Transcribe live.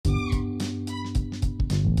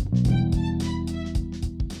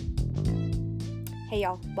Hey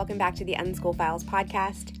y'all, welcome back to the Unschool Files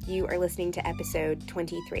podcast. You are listening to episode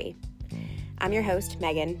 23. I'm your host,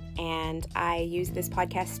 Megan, and I use this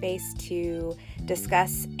podcast space to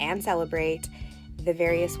discuss and celebrate the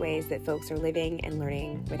various ways that folks are living and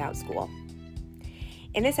learning without school.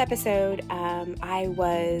 In this episode, I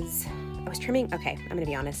was trimming, I'm going to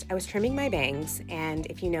be honest, I was trimming my bangs, and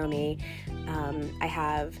if you know me, I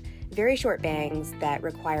have very short bangs that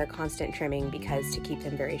require constant trimming because to keep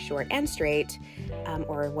them very short and straight,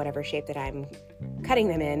 or whatever shape that I'm cutting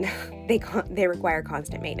them in, they require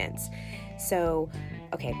constant maintenance. So,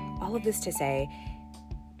 all of this to say,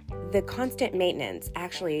 the constant maintenance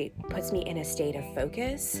actually puts me in a state of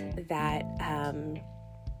focus that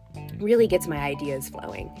really gets my ideas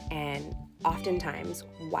flowing. And oftentimes,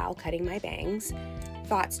 while cutting my bangs,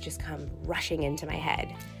 thoughts just come rushing into my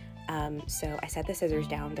head. So I set the scissors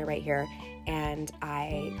down, they're right here, and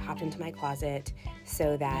I hopped into my closet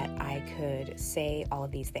so that I could say all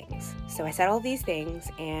of these things. So I said all of these things,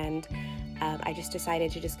 and I just decided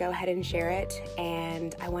to just go ahead and share it.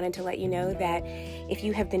 And I wanted to let you know that if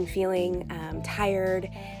you have been feeling tired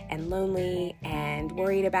and lonely and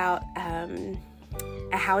worried about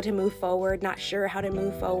how to move forward, not sure how to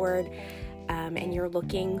move forward, and you're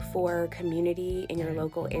looking for community in your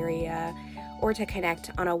local area, or to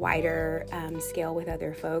connect on a wider scale with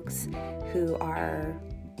other folks who are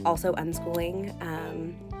also unschooling,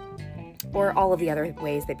 or all of the other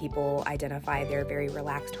ways that people identify their very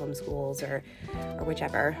relaxed homeschools or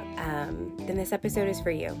whichever, then this episode is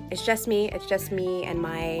for you. It's just me and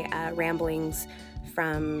my ramblings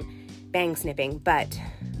from bang snipping, but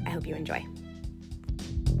I hope you enjoy.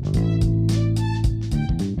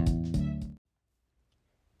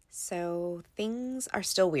 So things are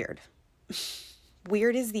still weird.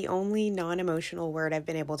 Weird is the only non-emotional word I've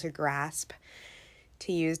been able to grasp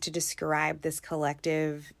to use to describe this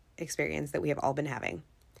collective experience that we have all been having.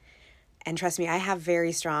 And trust me, I have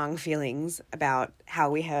very strong feelings about how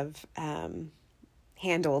we have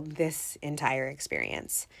handled this entire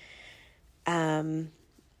experience. But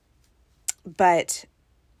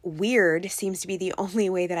weird seems to be the only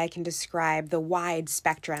way that I can describe the wide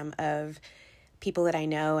spectrum of people that I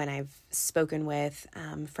know and I've spoken with,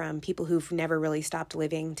 from people who've never really stopped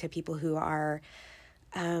living to people who are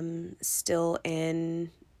still in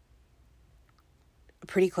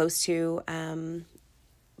pretty close to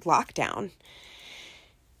lockdown.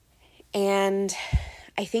 And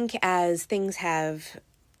I think as things have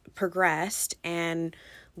progressed and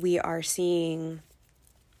we are seeing,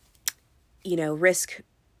 risk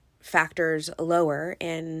factors lower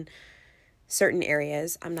in certain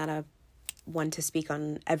areas, I'm not a one to speak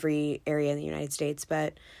on every area in the United States,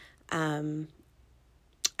 but I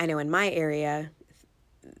know in my area,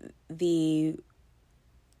 the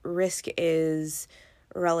risk is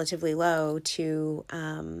relatively low to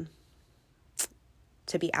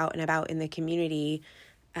be out and about in the community,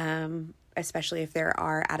 especially if there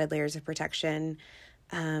are added layers of protection,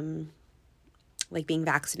 like being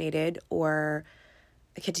vaccinated or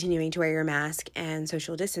continuing to wear your mask and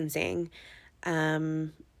social distancing,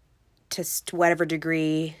 to whatever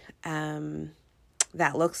degree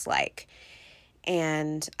that looks like.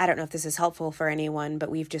 And I don't know if this is helpful for anyone,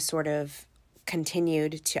 but we've just sort of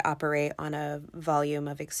continued to operate on a volume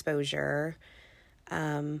of exposure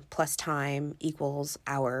plus time equals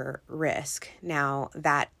our risk. Now,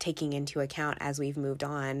 that taking into account as we've moved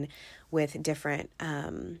on with different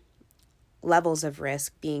levels of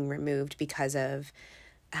risk being removed because of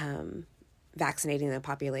vaccinating the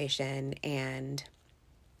population and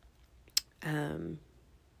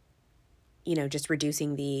just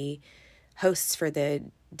reducing the hosts for the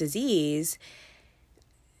disease,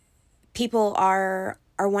 people are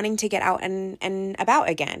wanting to get out and about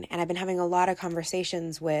again. And I've been having a lot of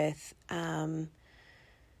conversations with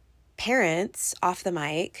parents off the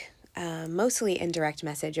mic, mostly in direct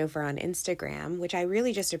message over on Instagram, which I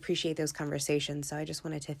really just appreciate those conversations. So I just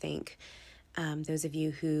wanted to thank those of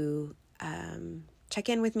you who check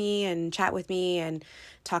in with me and chat with me and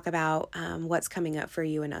talk about what's coming up for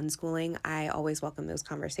you in unschooling. I always welcome those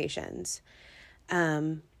conversations.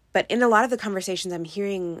 But in a lot of the conversations, I'm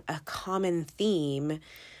hearing a common theme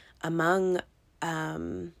among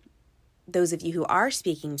those of you who are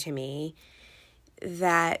speaking to me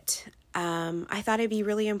that I thought it'd be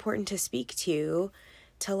really important to speak to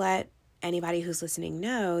let anybody who's listening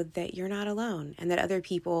know that you're not alone and that other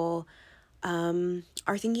people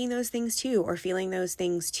are thinking those things too, or feeling those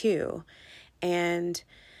things too. And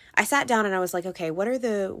I sat down and I was like, okay, what are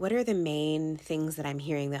the main things that I'm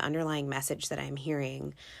hearing, the underlying message that I'm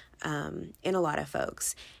hearing in a lot of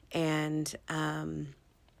folks? And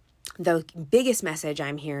the biggest message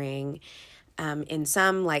I'm hearing in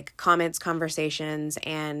some like comments conversations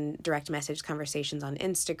and direct message conversations on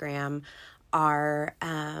Instagram are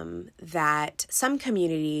that some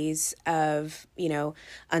communities of,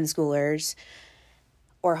 unschoolers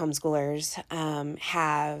or homeschoolers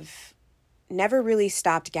have never really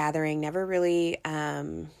stopped gathering, never really,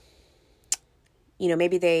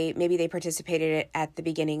 maybe they participated at the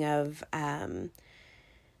beginning of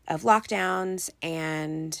lockdowns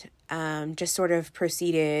and just sort of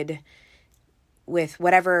proceeded with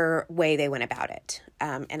whatever way they went about it.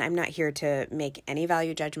 And I'm not here to make any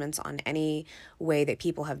value judgments on any way that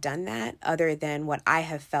people have done that other than what I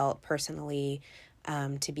have felt personally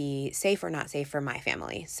to be safe or not safe for my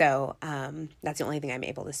family. So that's the only thing I'm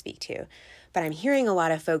able to speak to. But I'm hearing a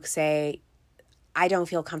lot of folks say, I don't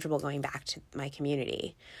feel comfortable going back to my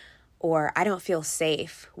community, or I don't feel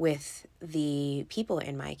safe with the people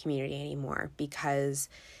in my community anymore because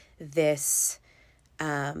this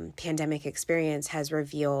pandemic experience has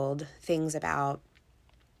revealed things about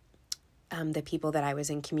the people that I was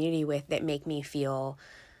in community with that make me feel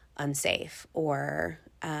unsafe or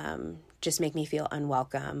just make me feel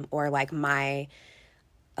unwelcome, or like my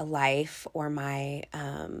life or my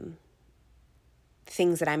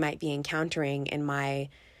things that I might be encountering in my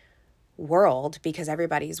world, because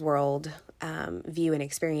everybody's world view and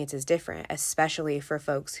experience is different, especially for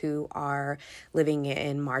folks who are living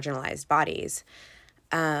in marginalized bodies.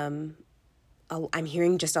 I'm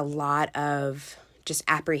hearing just a lot of just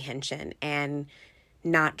apprehension and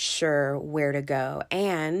not sure where to go.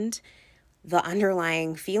 And the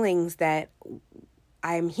underlying feelings that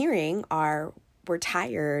I'm hearing are, we're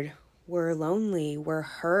tired, we're lonely, we're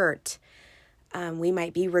hurt. We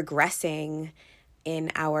might be regressing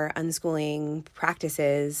in our unschooling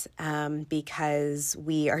practices because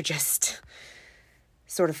we are just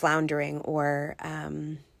sort of floundering or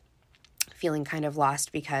feeling kind of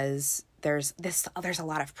lost because there's a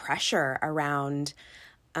lot of pressure around,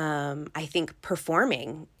 I think,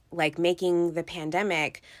 performing, like making the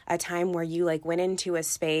pandemic a time where you like went into a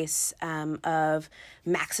space of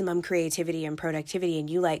maximum creativity and productivity and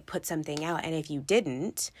you like put something out. And if you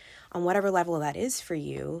didn't, on whatever level that is for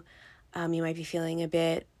you, you might be feeling a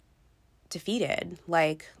bit defeated,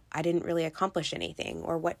 like I didn't really accomplish anything,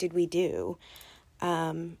 or what did we do?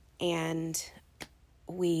 And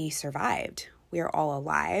we survived. We are all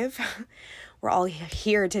alive. We're all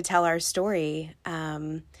here to tell our story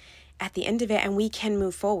at the end of it, and we can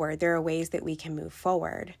move forward. There are ways that we can move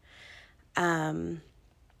forward. But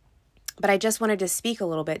I just wanted to speak a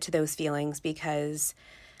little bit to those feelings because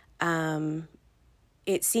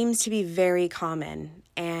it seems to be very common.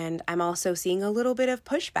 And I'm also seeing a little bit of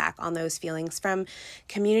pushback on those feelings from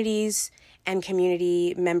communities and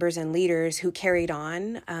community members and leaders who carried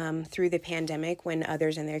on through the pandemic when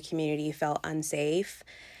others in their community felt unsafe.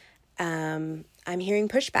 I'm hearing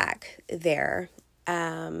pushback there.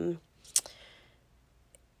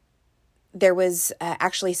 There was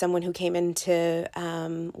actually someone who came into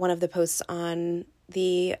one of the posts on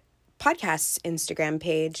the podcast's Instagram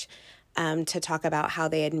page to talk about how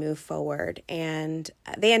they had moved forward, and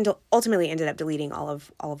they ultimately ended up deleting all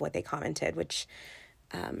of what they commented, which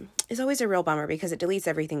is always a real bummer because it deletes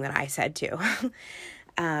everything that I said too.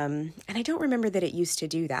 And I don't remember that it used to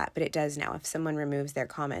do that, but it does now. If someone removes their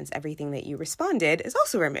comments, everything that you responded is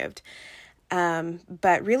also removed.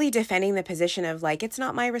 But really defending the position of like, it's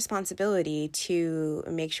not my responsibility to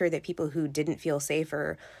make sure that people who didn't feel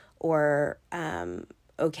safer or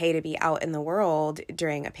okay to be out in the world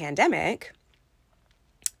during a pandemic,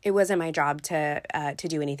 it wasn't my job to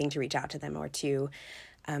do anything to reach out to them or to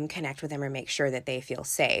connect with them or make sure that they feel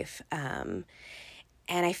safe.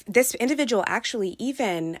 And this individual actually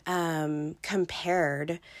even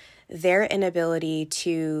compared their inability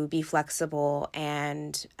to be flexible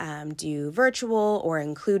and do virtual or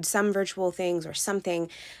include some virtual things or something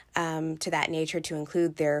to that nature to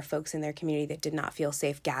include their folks in their community that did not feel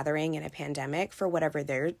safe gathering in a pandemic for whatever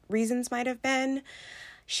their reasons might have been.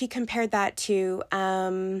 She compared that to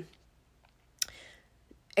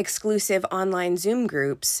exclusive online Zoom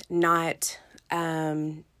groups not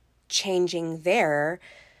changing their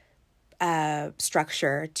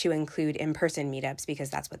structure to include in-person meetups because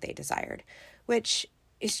that's what they desired, which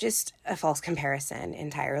is just a false comparison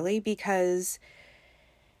entirely because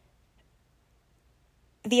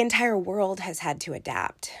the entire world has had to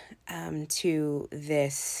adapt to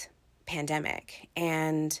this pandemic.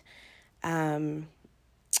 And I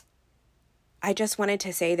just wanted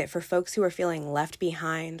to say that for folks who are feeling left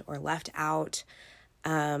behind or left out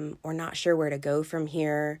or not sure where to go from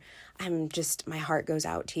here, my heart goes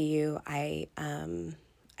out to you. I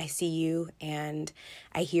I see you and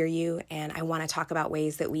I hear you, and I want to talk about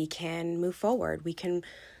ways that we can move forward. We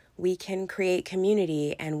can create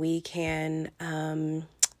community, and we can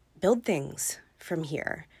build things from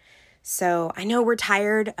here. So I know we're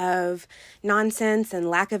tired of nonsense and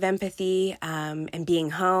lack of empathy, and being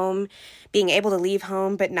home, being able to leave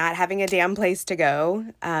home, but not having a damn place to go.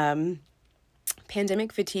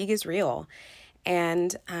 Pandemic fatigue is real.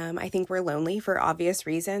 And I think we're lonely for obvious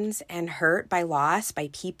reasons, and hurt by loss, by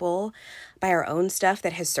people, by our own stuff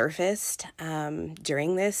that has surfaced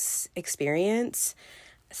during this experience.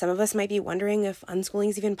 Some of us might be wondering if unschooling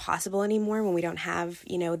is even possible anymore when we don't have,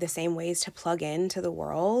 the same ways to plug into the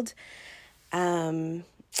world. And,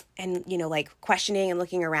 questioning and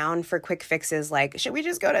looking around for quick fixes, like, should we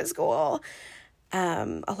just go to school?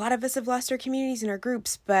 A lot of us have lost our communities and our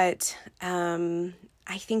groups, but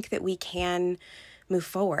I think that we can move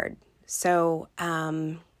forward. So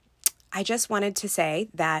I just wanted to say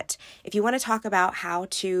that if you want to talk about how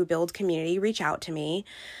to build community, reach out to me.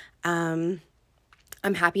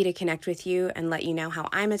 I'm happy to connect with you and let you know how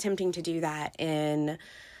I'm attempting to do that in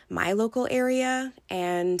my local area.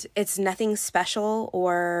 And it's nothing special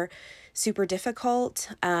or super difficult.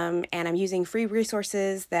 And I'm using free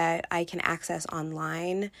resources that I can access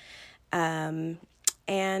online. And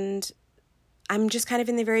I'm just kind of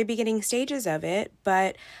in the very beginning stages of it,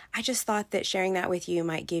 but I just thought that sharing that with you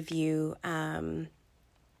might give you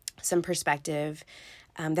some perspective.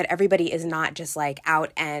 That everybody is not just like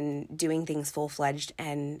out and doing things full-fledged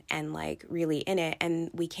and like really in it.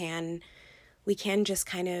 And we can just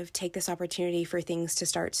kind of take this opportunity for things to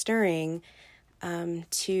start stirring,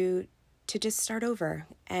 to just start over.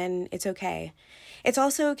 And it's okay. It's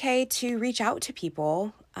also okay to reach out to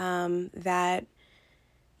people that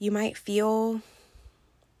you might feel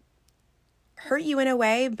hurt you in a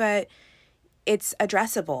way, but it's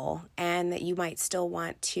addressable, and that you might still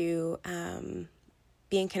want to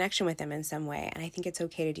be in connection with them in some way. And I think it's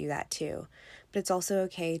okay to do that too. But it's also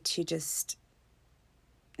okay to just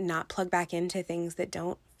not plug back into things that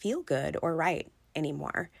don't feel good or right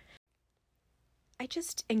anymore. I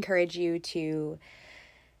just encourage you to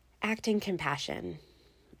act in compassion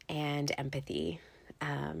and empathy,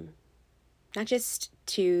 not just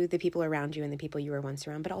to the people around you and the people you were once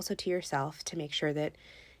around, but also to yourself, to make sure that,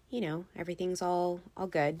 everything's all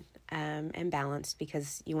good and balanced,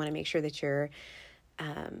 because you want to make sure that you're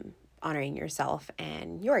honoring yourself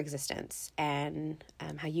and your existence and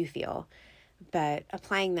how you feel. But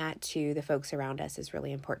applying that to the folks around us is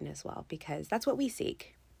really important as well, because that's what we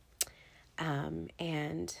seek.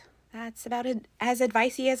 And that's about as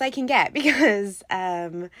advicey as I can get, because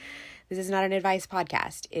this is not an advice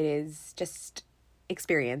podcast. It is just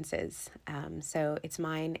experiences. So it's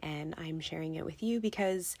mine, and I'm sharing it with you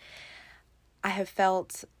because I have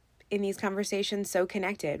felt in these conversations so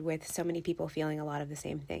connected with so many people feeling a lot of the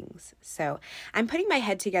same things. So I'm putting my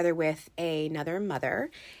head together with another mother,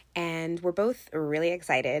 and we're both really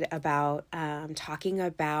excited about talking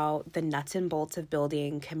about the nuts and bolts of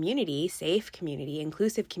building community, safe community,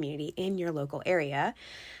 inclusive community in your local area.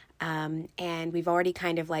 And we've already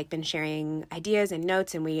kind of been sharing ideas and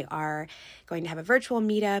notes, and we are going to have a virtual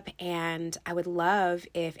meetup. And I would love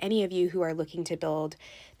if any of you who are looking to build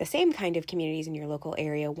the same kind of communities in your local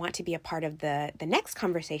area want to be a part of the next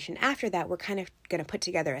conversation. After that, we're kind of going to put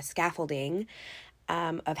together a scaffolding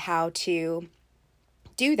of how to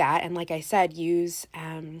do that. And like I said, use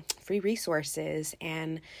free resources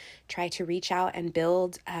and try to reach out and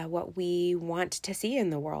build what we want to see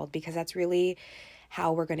in the world, because that's really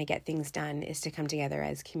how we're going to get things done, is to come together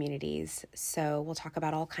as communities. So we'll talk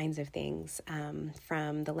about all kinds of things,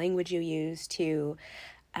 from the language you use to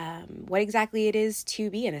what exactly it is to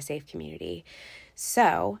be in a safe community.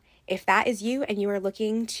 So if that is you and you are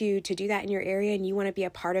looking to do that in your area, and you want to be a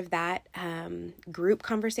part of that group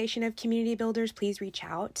conversation of community builders, please reach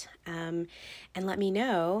out and let me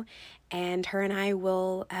know. And her and I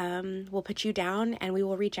will put you down, and we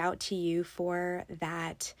will reach out to you for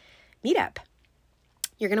that meetup.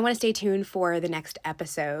 You're going to want to stay tuned for the next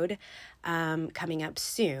episode coming up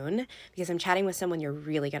soon, because I'm chatting with someone you're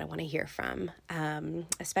really going to want to hear from,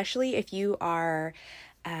 especially if you are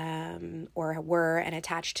or were an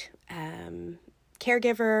attached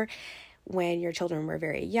caregiver when your children were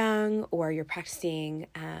very young, or you're practicing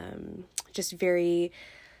just very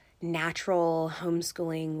natural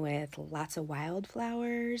homeschooling with lots of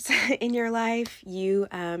wildflowers in your life. You'll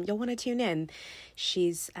want to tune in.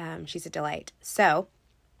 She's a delight. So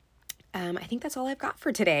I think that's all I've got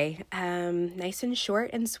for today. Nice and short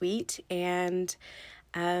and sweet. And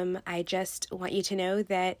I just want you to know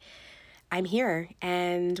that I'm here,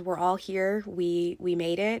 and we're all here. We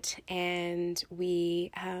made it, and we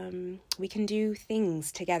can do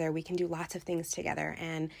things together. We can do lots of things together,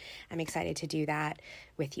 and I'm excited to do that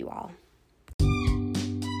with you all.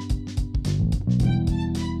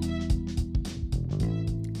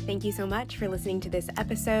 Thank you so much for listening to this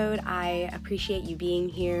episode. I appreciate you being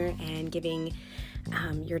here and giving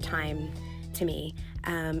your time to me.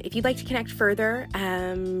 If you'd like to connect further,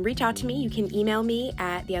 reach out to me. You can email me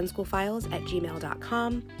at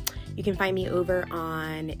theunschoolfiles@gmail.com. You can find me over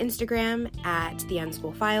on Instagram at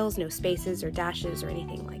theunschoolfiles, no spaces or dashes or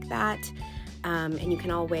anything like that. And you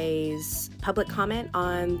can always public comment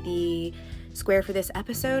on the square for this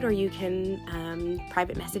episode, or you can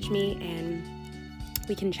private message me and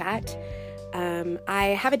we can chat.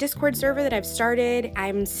 I have a Discord server that I've started.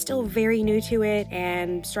 I'm still very new to it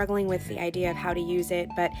and struggling with the idea of how to use it,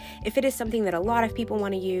 but if it is something that a lot of people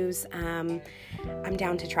want to use, I'm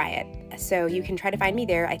down to try it. So you can try to find me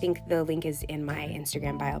there. I think the link is in my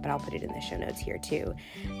Instagram bio, but I'll put it in the show notes here too.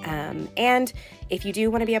 And if you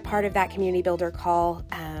do want to be a part of that community builder call,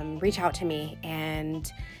 reach out to me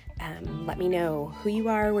and let me know who you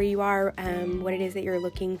are, where you are, what it is that you're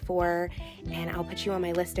looking for, and I'll put you on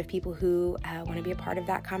my list of people who want to be a part of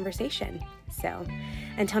that conversation. So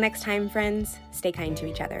until next time, friends, stay kind to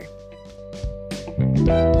each other.